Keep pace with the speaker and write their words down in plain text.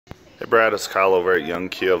Hey Brad, it's Kyle over at Young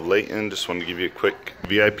Kia of Layton. Just wanted to give you a quick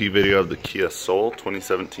VIP video of the Kia Soul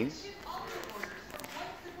 2017.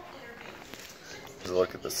 Just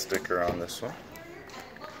look at the sticker on this one.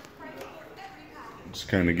 Just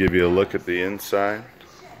kind of give you a look at the inside.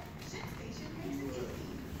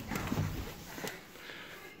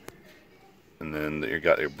 And then you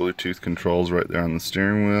got your Bluetooth controls right there on the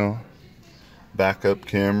steering wheel. Backup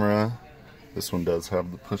camera. This one does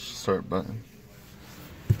have the push start button.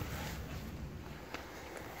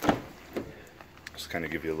 Just kind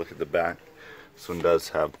of give you a look at the back. This one does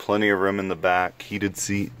have plenty of room in the back, heated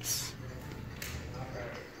seats.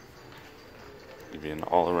 Give you an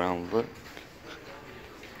all-around look.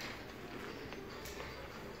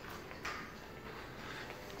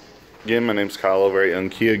 Again, my name's Kyle over at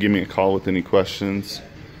Young Kia. Give me a call with any questions.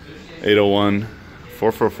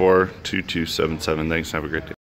 801-444-2277. Thanks, have a great day.